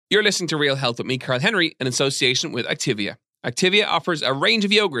You're listening to Real Health with me, Carl Henry, in association with Activia. Activia offers a range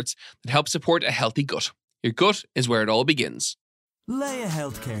of yogurts that help support a healthy gut. Your gut is where it all begins. Leia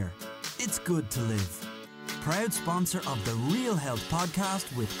Healthcare. It's good to live. Proud sponsor of the Real Health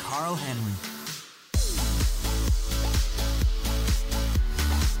podcast with Carl Henry.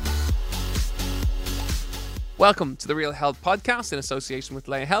 Welcome to the Real Health podcast in association with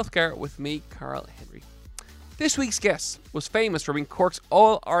Leia Healthcare with me, Carl Henry. This week's guest was famous for being Cork's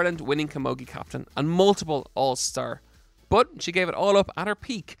All-Ireland winning camogie captain and multiple All-Star. But she gave it all up at her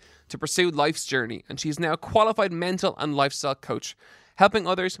peak to pursue life's journey, and she is now a qualified mental and lifestyle coach, helping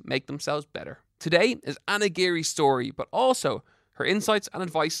others make themselves better. Today is Anna Geary's story, but also her insights and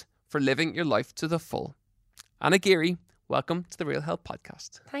advice for living your life to the full. Anna Geary, welcome to the Real Health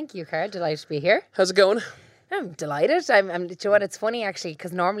podcast. Thank you, Carl. Delighted to be here. How's it going? I'm delighted. Do you know what? It's funny actually,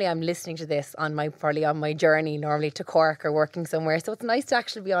 because normally I'm listening to this on my journey, normally to Cork or working somewhere. So it's nice to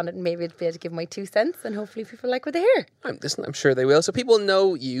actually be on it and maybe be able to give my 2 cents, and hopefully people like what they hear. I'm sure they will. So people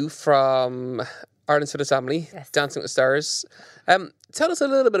know you from Ireland's Fittest Family, Yes. Dancing with the Stars. Tell us a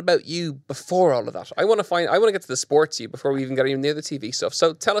little bit about you before all of that. I want to get to the sports you before we even get even near the TV stuff.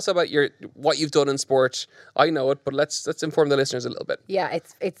 So tell us about what you've done in sport. I know it, but let's inform the listeners a little bit. Yeah,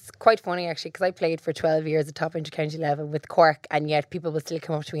 it's quite funny actually, because I played for 12 years at top inter-county level with Cork, and yet people will still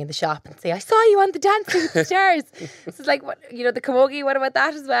come up to me in the shop and say, "I saw you on the Dancing with the Stars." So it's like, what, the camogie, what about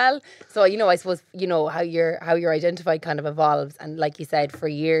that as well? So I suppose how you're identified kind of evolves, and like you said, for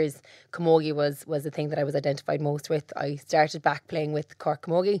years camogie was the thing that I was identified most with. I started back playing with Cork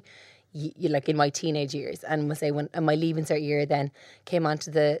Camogie like in my teenage years, and must say when in my leaving cert year then came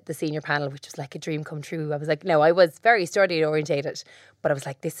onto the senior panel, which was like a dream come true. I was like, no, I was very study orientated, but I was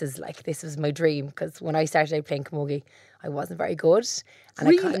like, this is my dream, because when I started out playing camogie I wasn't very good. And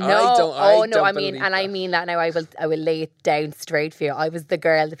really? I mean that now. I will lay it down straight for you. I was the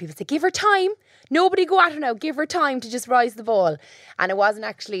girl that people say, give her time. Nobody go at her now. Give her time to just rise the ball. And it wasn't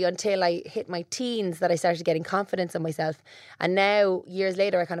actually until I hit my teens that I started getting confidence in myself. And now, years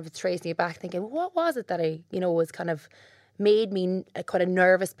later, I kind of tracing it back, thinking, what was it that I, was kind of made me a kind of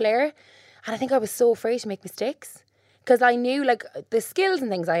nervous player? And I think I was so afraid to make mistakes. Because I knew like the skills and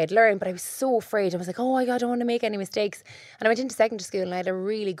things I had learned, but I was so afraid. I was like, oh my God, I don't want to make any mistakes. And I went into secondary school and I had a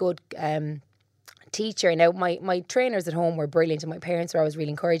really good teacher. Now, my trainers at home were brilliant and my parents were always really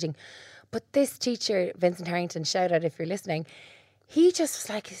encouraging. But this teacher, Vincent Harrington, shout out if you're listening, he just was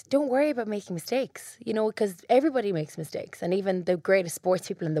like, don't worry about making mistakes, because everybody makes mistakes. And even the greatest sports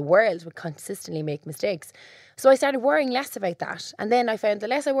people in the world would consistently make mistakes. So I started worrying less about that. And then I found the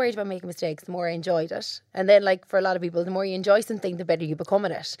less I worried about making mistakes, the more I enjoyed it. And then, like for a lot of people, the more you enjoy something, the better you become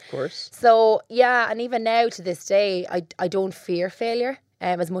at it. Of course. So, yeah, and even now to this day, I don't fear failure.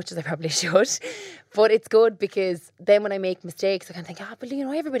 As much as I probably should. But it's good, because then when I make mistakes, I can think, but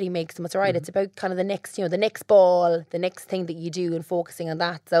everybody makes them. It's all right. Mm-hmm. It's about kind of the next ball, the next thing that you do, and focusing on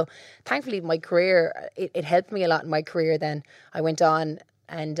that. So thankfully my career, it helped me a lot in my career then. I went on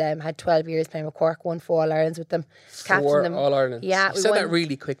and had 12 years playing with Cork, won 4 All-Irelands with them. Four All-Irelands. Yeah. You said that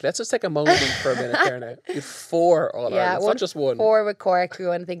really quickly. Let's just take a moment for a minute there now. You have 4 All-Irelands, not just one. 4 with Cork. We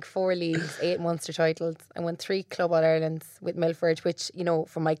won, I think, 4 leagues, 8 Munster titles. I won 3 Club All-Irelands with Milford, which,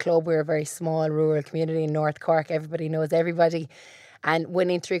 from my club, we're a very small rural community in North Cork. Everybody knows everybody. And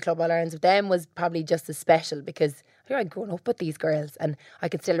winning 3 Club All-Irelands with them was probably just as special, because I'd grown up with these girls. And I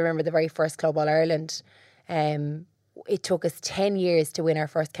can still remember the very first Club All-Ireland. It took us 10 years to win our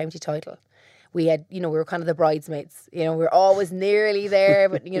first county title. We had, we were kind of the bridesmaids. We were always nearly there,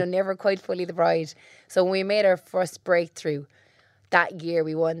 but, never quite fully the bride. So when we made our first breakthrough, that year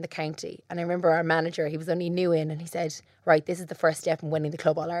we won the county. And I remember our manager, he was only new in, and he said, right, this is the first step in winning the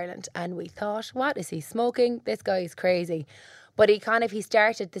Club All-Ireland. And we thought, what, is he smoking? This guy is crazy. But he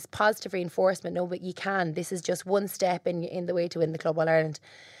started this positive reinforcement. No, but you can. This is just one step in the way to win the Club All-Ireland.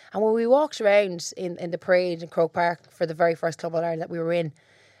 And when we walked around in the parade in Croke Park for the very first Club All-Ireland that we were in,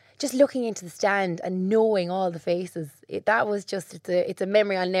 just looking into the stand and knowing all the faces, that was just, it's a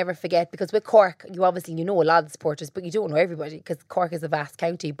memory I'll never forget. Because with Cork, you obviously, a lot of the supporters, but you don't know everybody, because Cork is a vast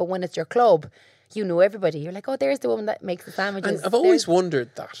county. But when it's your club, you know everybody. You're like, oh, there's the woman that makes the sandwiches. And I've always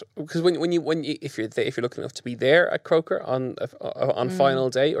wondered that, because when you if you're lucky enough to be there at Croker on final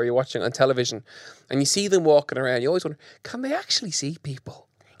day, or you're watching on television, and you see them walking around, you always wonder, can they actually see people?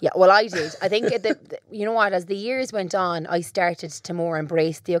 Yeah, well, I did. I think, you know what, as the years went on, I started to more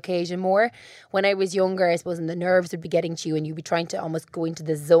embrace the occasion more. When I was younger, I suppose, and the nerves would be getting to you, and you'd be trying to almost go into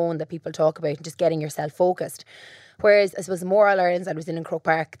the zone that people talk about and just getting yourself focused. Whereas, I suppose, the more All-Irelands I was in Croke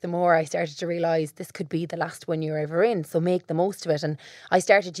Park, the more I started to realise this could be the last one you're ever in, so make the most of it. And I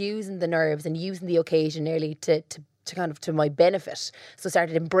started using the nerves and using the occasion nearly to to my benefit. So I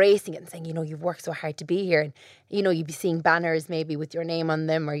started embracing it and saying, you've worked so hard to be here. And, you'd be seeing banners maybe with your name on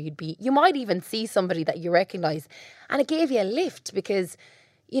them, or you might even see somebody that you recognise. And it gave you a lift because,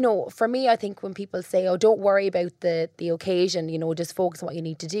 for me, I think when people say, oh, don't worry about the occasion, just focus on what you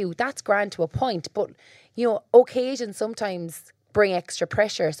need to do, that's grand to a point. But, occasions sometimes bring extra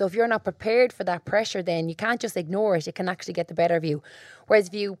pressure. So if you're not prepared for that pressure, then you can't just ignore it. It can actually get the better of you. Whereas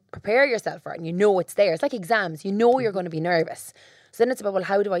if you prepare yourself for it and it's there, it's like exams, you're going to be nervous. So then it's about, well,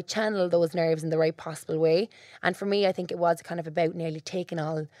 how do I channel those nerves in the right possible way? And for me, I think it was kind of about nearly taking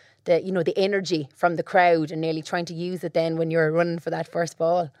all the energy from the crowd and nearly trying to use it then when you're running for that first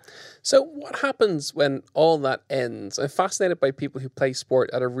ball. So what happens when all that ends? I'm fascinated by people who play sport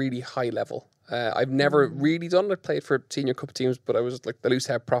at a really high level. I've never really done it. I played for senior cup teams, but I was like the loose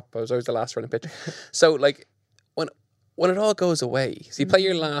head prop. I was always the last running pitch. So like when it all goes away, so you play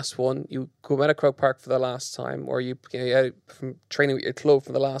your last one, you go out of Croke Park for the last time, or you out from training with your club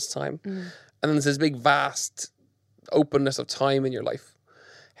for the last time, and then there's this big vast openness of time in your life.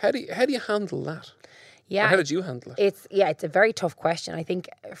 How do you handle that? Yeah. Or how did you handle it? It's a very tough question. I think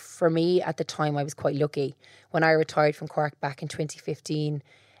for me at the time I was quite lucky. When I retired from Cork back in 2015,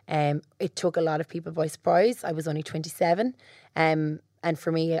 it took a lot of people by surprise. I was only 27. And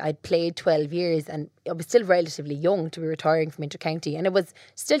for me, I'd played 12 years and I was still relatively young to be retiring from Intercounty. And it was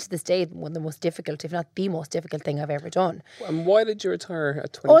still to this day one of the most difficult, if not the most difficult thing I've ever done. And why did you retire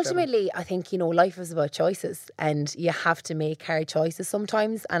at 27? Ultimately, I think, life is about choices and you have to make hard choices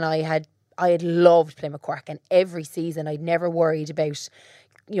sometimes. And I had loved playing with Cork, and every season I'd never worried about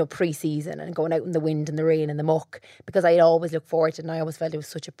pre-season and going out in the wind and the rain and the muck, because I always looked forward to it, and I always felt it was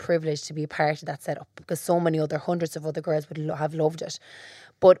such a privilege to be a part of that setup because so many hundreds of other girls would have loved it.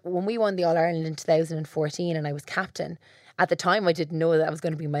 But when we won the All-Ireland in 2014 and I was captain, at the time I didn't know that was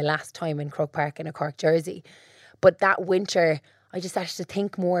going to be my last time in Croke Park in a Cork jersey. But that winter I just started to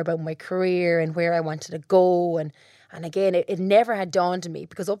think more about my career and where I wanted to go, and again, it never had dawned on me,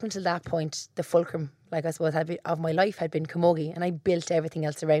 because up until that point, the fulcrum, like I suppose, of my life had been camogie, and I built everything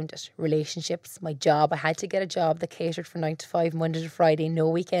else around it. Relationships, my job. I had to get a job that catered for 9 to 5, Monday to Friday, no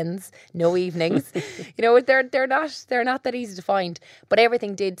weekends, no evenings. They're not that easy to find. But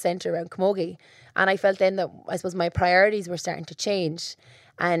everything did centre around camogie. And I felt then that, I suppose, my priorities were starting to change.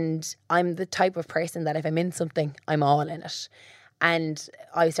 And I'm the type of person that if I'm in something, I'm all in it. And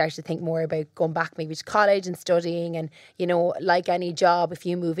I started to think more about going back maybe to college and studying. And, like any job, if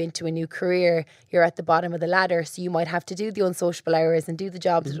you move into a new career, you're at the bottom of the ladder. So you might have to do the unsociable hours and do the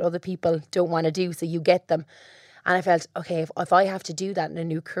jobs that other people don't want to do. So you get them. And I felt, okay, if I have to do that in a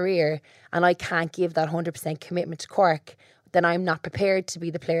new career and I can't give that 100% commitment to Cork, then I'm not prepared to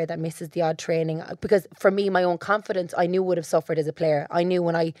be the player that misses the odd training. Because for me, my own confidence, I knew would have suffered as a player. I knew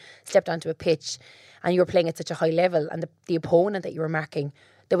when I stepped onto a pitch and you were playing at such a high level, and the opponent that you were marking,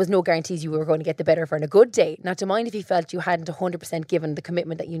 there was no guarantees you were going to get the better for on a good day. Not to mind if you felt you hadn't 100% given the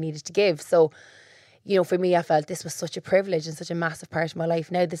commitment that you needed to give. So, for me, I felt this was such a privilege and such a massive part of my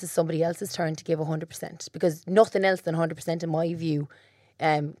life. Now this is somebody else's turn to give 100%, because nothing else than 100% in my view,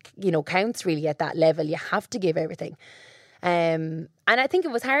 counts really at that level. You have to give everything. And I think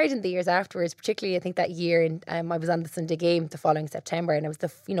it was hard in the years afterwards, particularly I think that year. And I was on the Sunday game the following September, and it was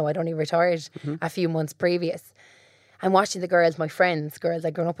I'd only retired a few months previous. And watching the girls, my friends, girls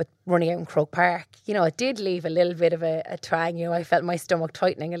I'd grown up with, running out in Croke Park, it did leave a little bit of a twang. I felt my stomach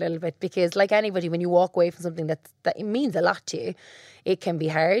tightening a little bit, because like anybody, when you walk away from something that it means a lot to you, it can be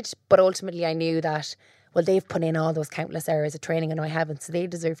hard. But ultimately I knew that, well, they've put in all those countless hours of training and I haven't, so they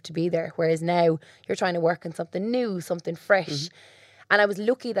deserve to be there. Whereas now you're trying to work on something new, something fresh. And I was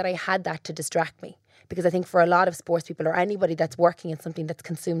lucky that I had that to distract me, because I think for a lot of sports people, or anybody that's working in something that's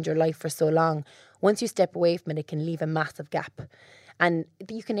consumed your life for so long, once you step away from it, it can leave a massive gap. And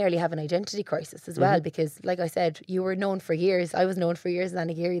you can nearly have an identity crisis as well, because like I said, you were known for years. I was known for years as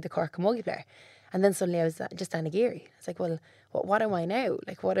Anna Geary, the Cork camogie player. And then suddenly I was just Anna Geary. It's like, well, what am I now?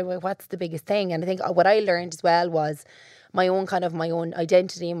 Like, what's the biggest thing? And I think what I learned as well was my own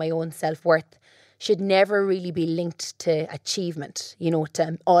identity and my own self-worth should never really be linked to achievement,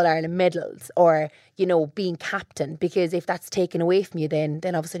 to All-Ireland medals or, being captain. Because if that's taken away from you, then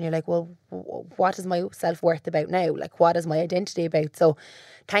all of a sudden you're like, well, what is my self-worth about now? Like, what is my identity about? So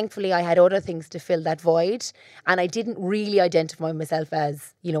thankfully I had other things to fill that void, and I didn't really identify myself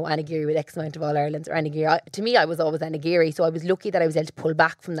as, Anna Geary with X amount of All-Irelands, or Anna Geary. To me, I was always Anna Geary, so I was lucky that I was able to pull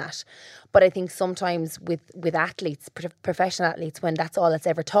back from that. But I think sometimes with athletes, professional athletes, when that's all that's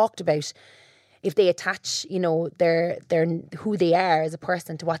ever talked about, if they attach, their who they are as a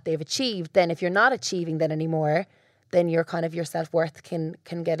person to what they've achieved, then if you're not achieving that anymore, then your self-worth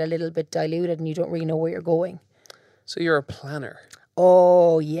can get a little bit diluted and you don't really know where you're going. So you're a planner.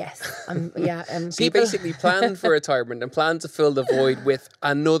 Oh, yes. Yeah. So you basically plan for retirement and plan to fill the void with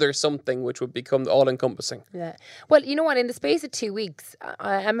another something which would become all-encompassing. Yeah. Well, you know what? In the space of 2 weeks,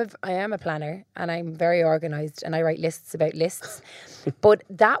 I am a planner, and I'm very organised, and I write lists about lists. But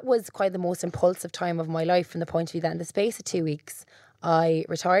that was quite the most impulsive time of my life, from the point of view that in the space of 2 weeks, I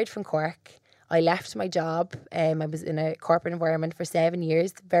retired from Cork. I left my job. I was in a corporate environment for 7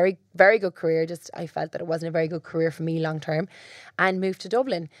 years. Very, very good career. Just I felt that it wasn't a very good career for me long term, and moved to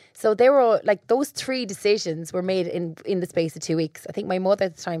Dublin. So they were all, like, those 3 decisions were made in the space of 2 weeks. I think my mother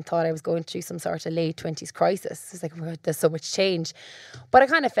at the time thought I was going through some sort of late 20s crisis. It's like, oh, there's so much change. But I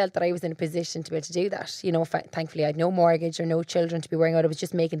kind of felt that I was in a position to be able to do that. You know, thankfully I had no mortgage or no children to be worrying about. I was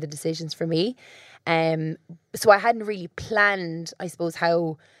just making the decisions for me. So I hadn't really planned, I suppose,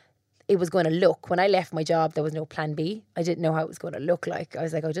 how it was going to look. When I left my job, there was no plan B. I didn't know how it was going to look like. I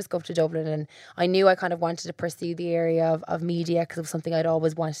was like, I'll just go up to Dublin, and I knew I kind of wanted to pursue the area of media because it was something I'd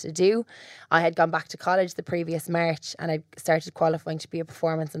always wanted to do. I had gone back to college the previous March, and I started qualifying to be a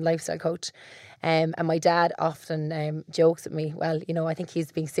performance and lifestyle coach. And my dad often jokes with me. Well, you know, I think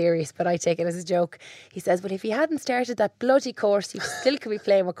he's being serious, but I take it as a joke. He says, well, if you hadn't started that bloody course, you still could be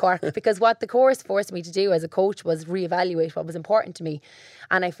playing with Cork. Because what the course forced me to do as a coach was reevaluate what was important to me.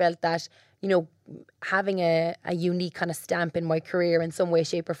 And I felt that, you know, having a unique kind of stamp in my career in some way,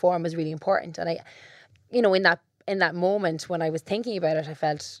 shape or form was really important. And I, you know, in that moment when I was thinking about it, I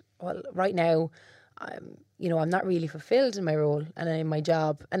felt, well, right now, you know, I'm not really fulfilled in my role and in my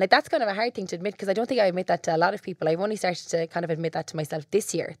job. And that's kind of a hard thing to admit, because I don't think I admit that to a lot of people. I've only started to kind of admit that to myself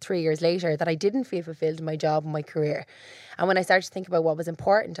this year, 3 years later, that I didn't feel fulfilled in my job and my career. And when I started to think about what was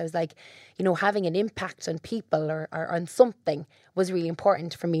important, I was like, you know, having an impact on people or on something was really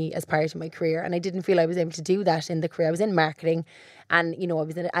important for me as part of my career. And I didn't feel I was able to do that in the career. I was in marketing, and, you know, I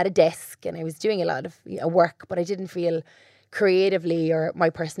was at a desk and I was doing a lot of work, but I didn't feel creatively or my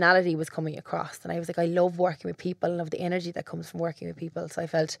personality was coming across. And I was like, I love working with people, I love the energy that comes from working with people. So I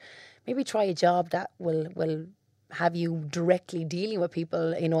felt, maybe try a job that will have you directly dealing with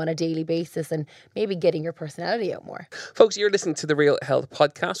people, you know, on a daily basis, and maybe getting your personality out more. Folks, you're listening to the Real Health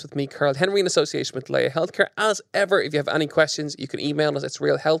Podcast with me, Carl Henry, in association with Leia Healthcare. As ever, if you have any questions, you can email us. It's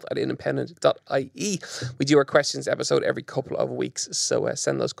realhealth@independent.ie. We do our questions episode every couple of weeks, so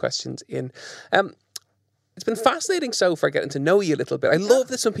send those questions in. It's been fascinating so far getting to know you a little bit. I love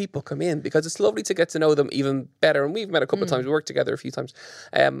this when people come in, because it's lovely to get to know them even better. And we've met a couple of times. We worked together a few times.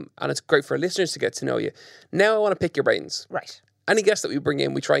 And it's great for our listeners to get to know you. Now I want to pick your brains. Right. Any guests that we bring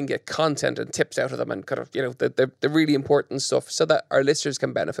in, we try and get content and tips out of them, and kind of, you know, the really important stuff, so that our listeners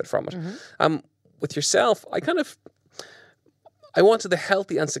can benefit from it. With yourself, I wanted the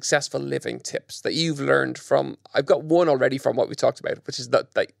healthy and successful living tips that you've learned from. I've got one already from what we talked about, which is that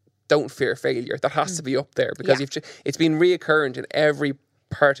don't fear failure. That has to be up there, because it's been reoccurrent in every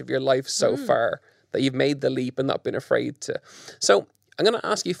part of your life so far, that you've made the leap and not been afraid to. So I'm going to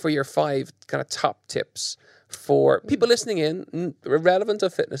ask you for your 5 kind of top tips for people listening in, relevant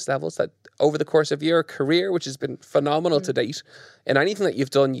of fitness levels, that over the course of your career, which has been phenomenal to date, and anything that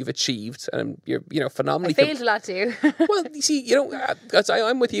you've done, you've achieved, and you're, you know, phenomenally. I failed a lot too. Well, you see, you know,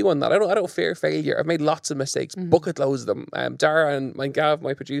 I'm with you on that. I don't fear failure. I've made lots of mistakes, bucket loads of them. Dara and my Gav,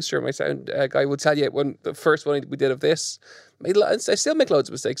 my producer, my sound guy, will tell you, when the first one we did of this, I still make loads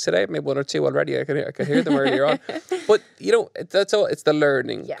of mistakes today. I've made 1 or 2 already. I can hear them earlier on. But, you know, that's all. It's the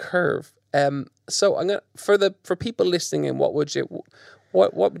learning curve. So I'm gonna, for people listening in, what would you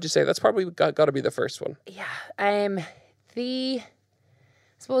say? That's probably got to be the first one. Yeah. I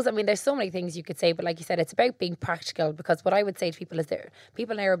suppose, I mean, there's so many things you could say, but like you said, it's about being practical, because what I would say to people is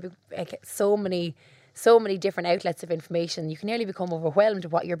people now are like so many different outlets of information. You can nearly become overwhelmed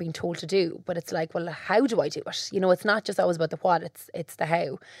with what you're being told to do. But it's like, well, how do I do it? You know, it's not just always about the what, it's the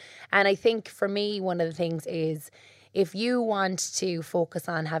how. And I think for me, one of the things is, if you want to focus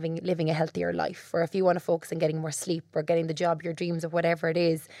on living a healthier life, or if you want to focus on getting more sleep or getting the job, your dreams, or whatever it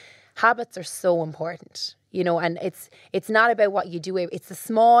is, habits are so important, you know. And it's not about what you do. It's the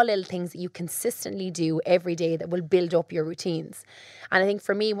small little things that you consistently do every day that will build up your routines. And I think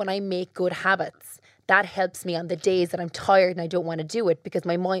for me, when I make good habits, that helps me on the days that I'm tired and I don't want to do it, because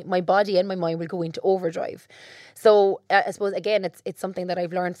my body and my mind will go into overdrive. So I suppose, again, it's something that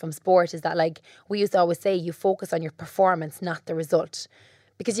I've learned from sport, is that, like we used to always say, you focus on your performance, not the result,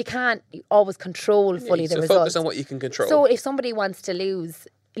 because you can't always control fully the result. Focus on what you can control. So if somebody wants to lose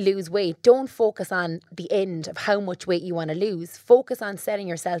lose weight, don't focus on the end of how much weight you want to lose. Focus on setting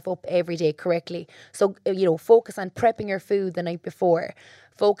yourself up every day correctly. So, focus on prepping your food the night before.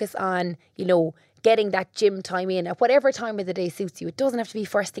 Focus on, getting that gym time in at whatever time of the day suits you. It doesn't have to be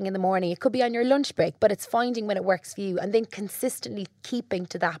first thing in the morning. It could be on your lunch break, but it's finding when it works for you and then consistently keeping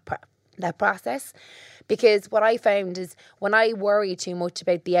to that process. Because what I found is when I worry too much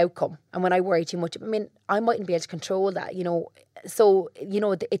about the outcome and when I worry too much, I mightn't be able to control that, So,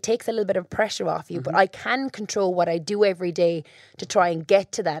 it takes a little bit of pressure off you, but I can control what I do every day to try and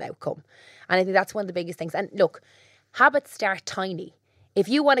get to that outcome. And I think that's one of the biggest things. And look, habits start tiny. If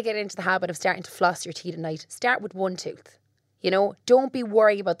you want to get into the habit of starting to floss your teeth at night, start with one tooth. Don't be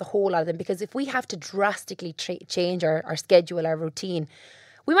worried about the whole lot of them, because if we have to drastically change our schedule, our routine,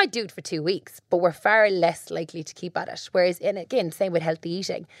 we might do it for 2 weeks, but we're far less likely to keep at it. Whereas, and again, same with healthy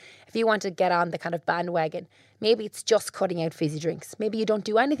eating. If you want to get on the kind of bandwagon, maybe it's just cutting out fizzy drinks. Maybe you don't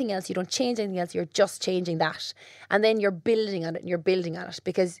do anything else. You don't change anything else. You're just changing that. And then you're building on it and you're building on it,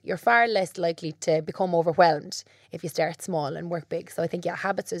 because you're far less likely to become overwhelmed if you start small and work big. So I think,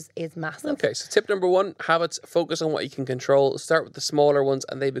 habits is massive. Okay, so tip number 1, habits, focus on what you can control. Start with the smaller ones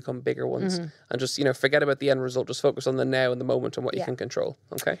and they become bigger ones. And just, forget about the end result. Just focus on the now and the moment and what you can control.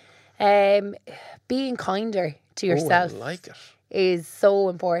 Okay. Being kinder to yourself. I like it. Is so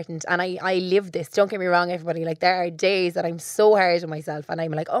important. And I live this. Don't get me wrong, everybody. Like, there are days that I'm so hard on myself and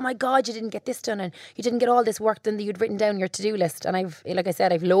I'm like, oh my God, you didn't get this done and you didn't get all this work done that you'd written down your to-do list. And I've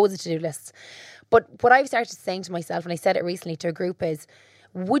loads of to-do lists. But what I've started saying to myself, and I said it recently to a group, is,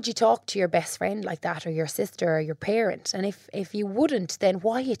 would you talk to your best friend like that, or your sister or your parent? And if you wouldn't, then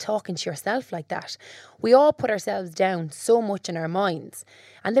why are you talking to yourself like that? We all put ourselves down so much in our minds.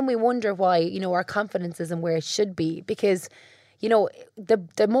 And then we wonder why, our confidence isn't where it should be, because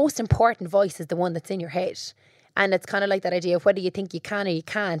the most important voice is the one that's in your head. And it's kind of like that idea of whether you think you can or you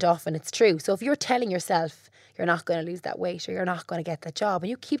can't, often it's true. So if you're telling yourself you're not going to lose that weight or you're not going to get that job, and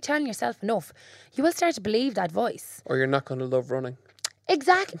you keep telling yourself enough, you will start to believe that voice. Or you're not going to love running.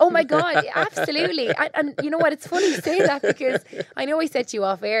 Exactly. Oh my God, absolutely. And you know what, it's funny you say that, because I know I said to you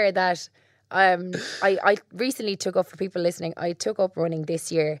off air that I recently took up, for people listening, I took up running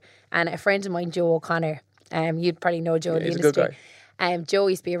this year, and a friend of mine, Joe O'Connor, you'd probably know Joe in the industry. He's a good guy. Joe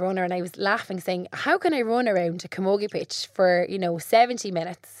used to be a runner, and I was laughing, saying, how can I run around a camogie pitch for 70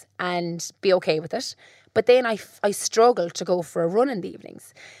 minutes and be okay with it? But then I struggled to go for a run in the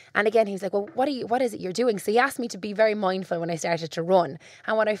evenings. And again, he was like, well, what is it you're doing? So he asked me to be very mindful when I started to run.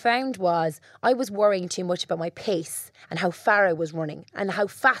 And what I found was I was worrying too much about my pace and how far I was running and how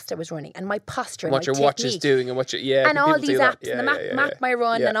fast I was running and my posture and what your watch is doing and what and all these apps and the map my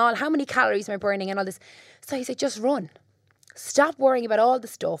run and all, how many calories am I burning and all this. So he said, just run. Stop worrying about all the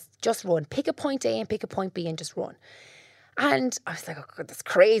stuff. Just run. Pick a point A and pick a point B and just run. And I was like, oh God, that's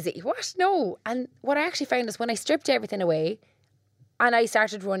crazy. What? No. And what I actually found is when I stripped everything away and I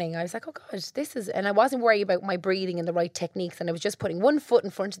started running, I was like, oh God, and I wasn't worried about my breathing and the right techniques, and I was just putting one foot in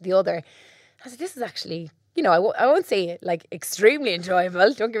front of the other. I was like, this is actually, I won't say it like extremely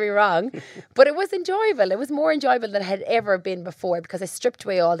enjoyable, don't get me wrong, but it was enjoyable. It was more enjoyable than it had ever been before, because I stripped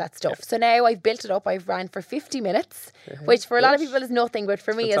away all that stuff. So now I've built it up. I've ran for 50 minutes, which for a lot of people is nothing, but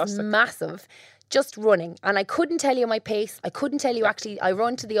for me is massive. Just running. And I couldn't tell you my pace. I couldn't tell you actually. I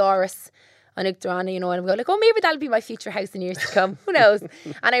run to the Áras on Uachtarána, and I'm going like, oh, maybe that'll be my future house in years to come. Who knows?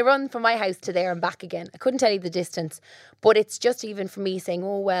 And I run from my house to there and back again. I couldn't tell you the distance, but it's just even for me saying,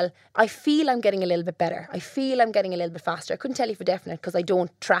 oh, well, I feel I'm getting a little bit better. I feel I'm getting a little bit faster. I couldn't tell you for definite because I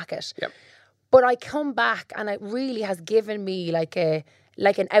don't track it. Yep. But I come back and it really has given me like an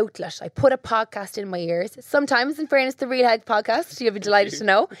outlet. I put a podcast in my ears. Sometimes, in fairness, the Real Health podcast, you'll be delighted to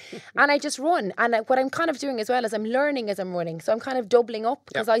know. And I just run. And what I'm kind of doing as well is I'm learning as I'm running. So I'm kind of doubling up,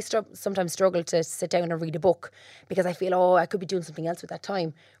 because I sometimes struggle to sit down and read a book because I feel, I could be doing something else with that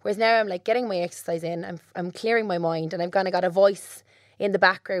time. Whereas now I'm like getting my exercise in, I'm clearing my mind, and I've kind of got a voice in the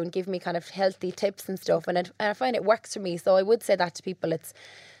background giving me kind of healthy tips and stuff. And I find it works for me. So I would say that to people. It's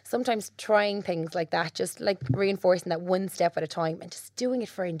sometimes trying things like that, just like reinforcing that one step at a time and just doing it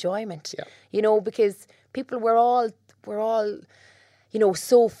for enjoyment. Because people, we're all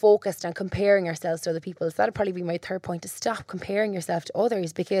so focused on comparing ourselves to other people. So that'd probably be my third point, to stop comparing yourself to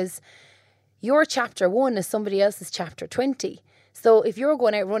others, because your chapter 1 is somebody else's chapter 20. So if you're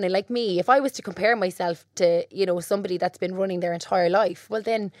going out running like me, if I was to compare myself to, somebody that's been running their entire life, well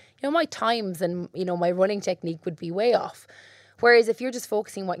then, my times and, my running technique would be way off. Whereas if you're just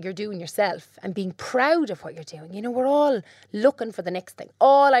focusing on what you're doing yourself and being proud of what you're doing, we're all looking for the next thing.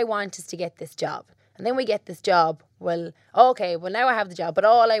 All I want is to get this job. And then we get this job. Well, okay, well now I have the job, but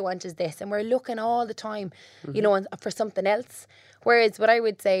all I want is this. And we're looking all the time, you know, for something else. Whereas what I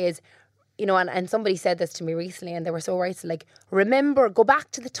would say is, you know, and somebody said this to me recently and they were so right. So like, go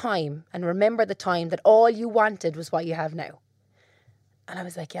back to the time and remember the time that all you wanted was what you have now. And I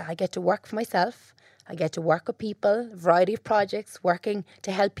was like, yeah, I get to work for myself. I get to work with people, a variety of projects, working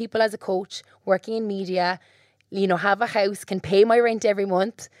to help people as a coach, working in media, you know, have a house, can pay my rent every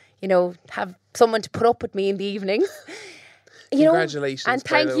month, you know, have someone to put up with me in the evenings. You Congratulations. Know, and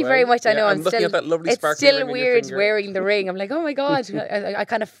thank you very much. I know I'm looking at that lovely it's sparkling still ring on your weird finger. wearing the ring. I'm like, oh my God. I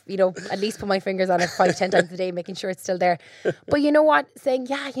kind of, you know, at least put my fingers on it 5-10 times a day, making sure it's still there. But you know what? Saying,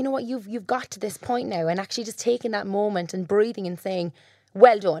 yeah, you know what? You've got to this point now, and actually just taking that moment and breathing and saying,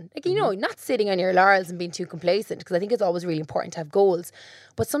 well done. Like, you know, not sitting on your laurels and being too complacent, because I think it's always really important to have goals.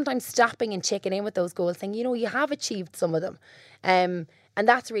 But sometimes stopping and checking in with those goals, saying, you know, you have achieved some of them. And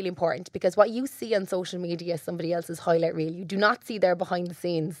that's really important, because what you see on social media is somebody else's highlight reel. You do not see their behind the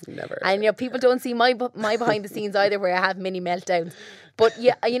scenes. Never. And, you know, people don't see my behind the scenes either, where I have mini meltdowns. But,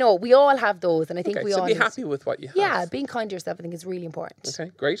 yeah, you know, we all have those. And I think we all be happy with what you have. Yeah, being kind to yourself, I think, is really important.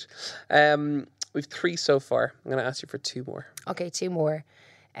 Okay, great. We've 3 so far. I'm going to ask you for 2 more. Okay, 2 more.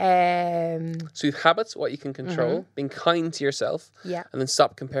 So you've habits, what you can control, being kind to yourself, Yeah. and then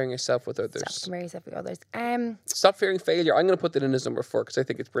stop comparing yourself with others. Stop comparing yourself with others. Stop fearing failure. I'm going to put that in as number 4 because I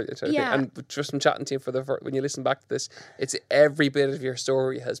think it's brilliant. Yeah. And just from chatting to you when you listen back to this, it's every bit of your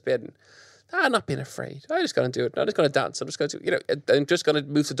story has been, not being afraid. I'm just going to do it. I'm just going to dance. I'm just going to, you know, I'm just going to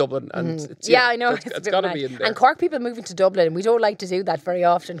move to Dublin. And it's, yeah, I know. It's got to be in there. And Cork people moving to Dublin, we don't like to do that very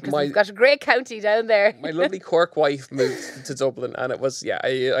often, because we've got a great county down there. My lovely Cork wife moved to Dublin, and it was, I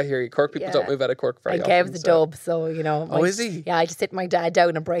hear you. Cork people don't move out of Cork very and often. Kev's a dub, so, you know. Is he? Yeah, I just sit my dad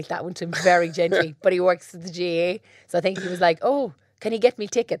down and break that one to him very gently. But he works at the GA, so I think he was like, oh, can he get me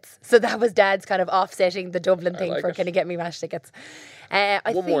tickets? So that was Dad's kind of offsetting the Dublin thing for can he get me match tickets.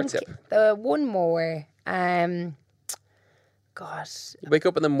 One more tip. One more. God. You wake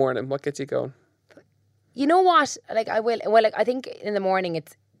up in the morning. What gets you going? You know what? Like I think in the morning,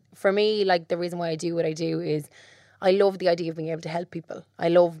 it's, for me, like, the reason why I do what I do is I love the idea of being able to help people. I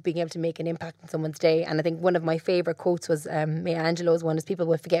love being able to make an impact in someone's day. And I think one of my favourite quotes was Maya Angelou's one, is people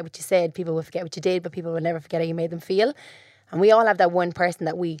will forget what you said, people will forget what you did, but people will never forget how you made them feel. And we all have that one person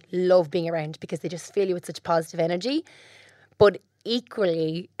that we love being around because they just fill you with such positive energy. But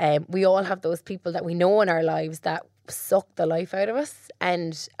equally, we all have those people that we know in our lives that suck the life out of us.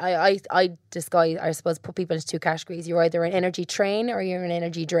 And I suppose, put people into 2 categories. You're either an energy train or you're an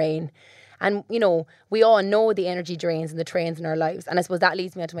energy drain. And, you know, we all know the energy drains and the trains in our lives. And I suppose that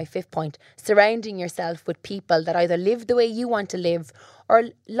leads me on to my 5th point. Surrounding yourself with people that either live the way you want to live or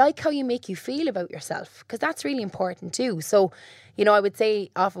like how you make you feel about yourself. Because that's really important too. So, you know, I would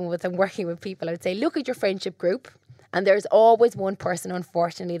say often when I'm working with people, I would say, look at your friendship group. And there's always one person,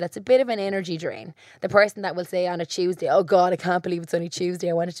 unfortunately, that's a bit of an energy drain. The person that will say on a Tuesday, oh God, I can't believe it's only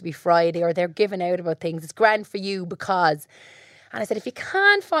Tuesday, I want it to be Friday. Or they're giving out about things. It's grand for you because... And I said, if you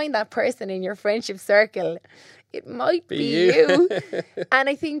can't find that person in your friendship circle, it might be you. And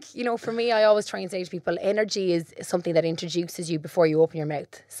I think, you know, for me, I always try and say to people, energy is something that introduces you before you open your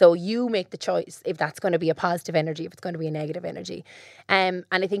mouth. So you make the choice if that's going to be a positive energy, if it's going to be a negative energy. And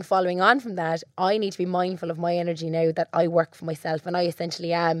I think following on from that, I need to be mindful of my energy now that I work for myself. And I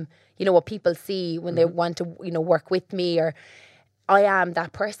essentially am, you know, what people see when they want to, you know, work with me, or I am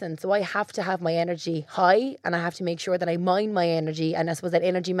that person. So I have to have my energy high, and I have to make sure that I mind my energy. And I suppose that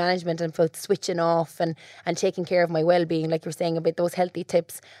energy management and about switching off and taking care of my well-being, like you're saying about those healthy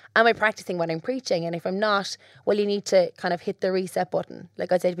tips. Am I practicing what I'm preaching? And if I'm not, well, you need to kind of hit the reset button.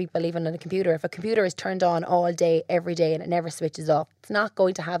 Like I say to people, even on a computer, if a computer is turned on all day, every day, and it never switches off, it's not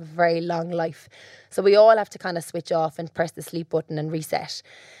going to have a very long life. So we all have to kind of switch off and press the sleep button and reset.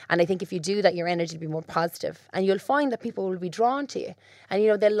 And I think if you do that, your energy will be more positive. And you'll find that people will be drawn to you. And, you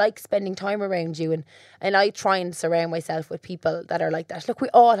know, they'll like spending time around you. And I try and surround myself with people that are like that. Look, we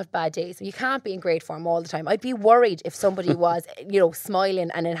all have bad days. You can't be in great form all the time. I'd be worried if somebody was, you know,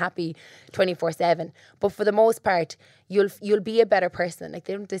 smiling and happy 24/7. But for the most part, you'll be a better person. Like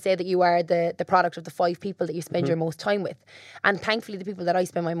they say that you are the product of the 5 people that you spend your most time with. And thankfully, the people that I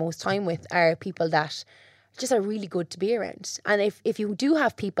spend my most time with are people that just are really good to be around. And if you do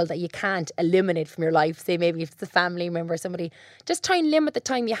have people that you can't eliminate from your life, say maybe if it's a family member or somebody, just try and limit the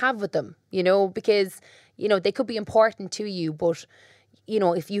time you have with them, you know, because, you know, they could be important to you, but, you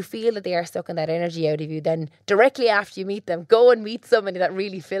know, if you feel that they are sucking that energy out of you, then directly after you meet them, go and meet somebody that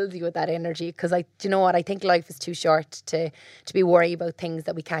really fills you with that energy. Because you know what, I think life is too short to be worried about things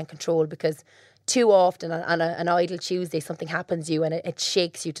that we can't control, because too often on an idle Tuesday, something happens to you and it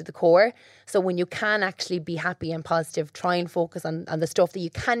shakes you to the core. So when you can actually be happy and positive, try and focus on the stuff that you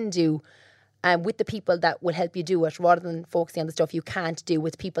can do with the people that will help you do it, rather than focusing on the stuff you can't do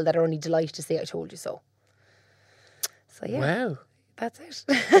with people that are only delighted to say, I told you so. So yeah. Wow. That's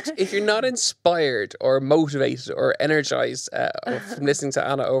it. If you're not inspired or motivated or energized from listening to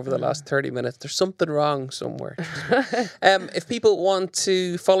Anna over the last 30 minutes, there's something wrong somewhere. If people want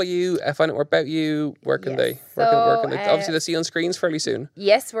to follow you, find out more about you, where can they? Obviously, they'll see you on screens fairly soon.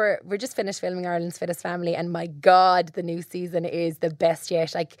 Yes, we're just finished filming Ireland's Fittest Family, and my God, the new season is the best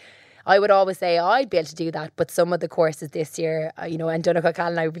yet. Like, I would always say, I'd be able to do that, but some of the courses this year, and Donncha Cal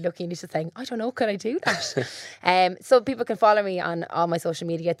and I would be looking at each other saying, I don't know, could I do that? So people can follow me on all my social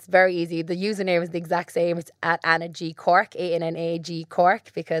media. It's very easy. The username is the exact same. It's at Anna G Cork, ANNAG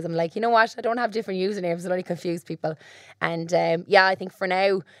Cork, because I'm like, you know what? I don't have different usernames. It'll only confuse people. And I think for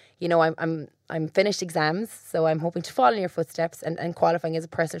now, I'm finished exams, so I'm hoping to follow in your footsteps and qualifying as a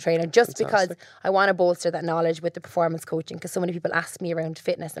personal trainer, just because I want to bolster that knowledge with the performance coaching, because so many people ask me around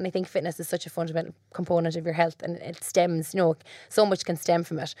fitness, and I think fitness is such a fundamental component of your health, and it stems, so much can stem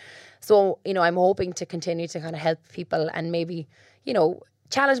from it. So, I'm hoping to continue to kind of help people and maybe,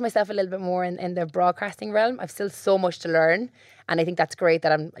 challenge myself a little bit more in the broadcasting realm. I've still so much to learn, and I think that's great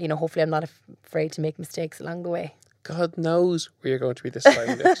that I'm, hopefully I'm not afraid to make mistakes along the way. God knows where you're going to be this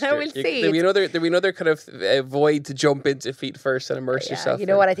time next year. We'll see. There'll be another kind of void to jump into feet first and immerse yourself in. You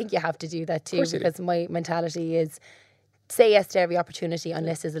know what? I think you have to do that too, because my mentality is say yes to every opportunity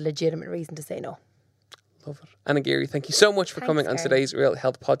unless there's a legitimate reason to say no. Love it. Anna Geary, thank you so much for coming on today's Real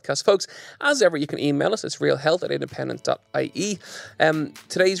Health podcast. Folks, as ever, you can email us. It's realhealth@independent.ie.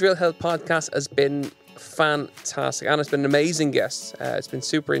 Today's Real Health podcast has been fantastic. Anna's been an amazing guest. It's been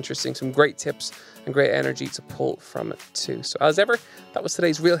super interesting. Some great tips and great energy to pull from it too. So as ever, that was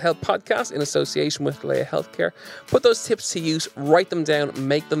today's Real Health podcast in association with Laya Healthcare. Put those tips to use, write them down,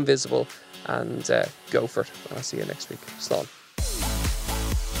 make them visible, and go for it. And I'll see you next week. Slán.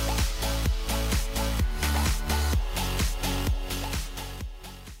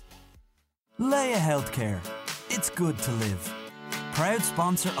 Laya Healthcare. It's good to live. Proud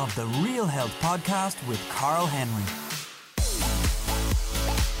sponsor of the Real Health podcast with Carl Henry.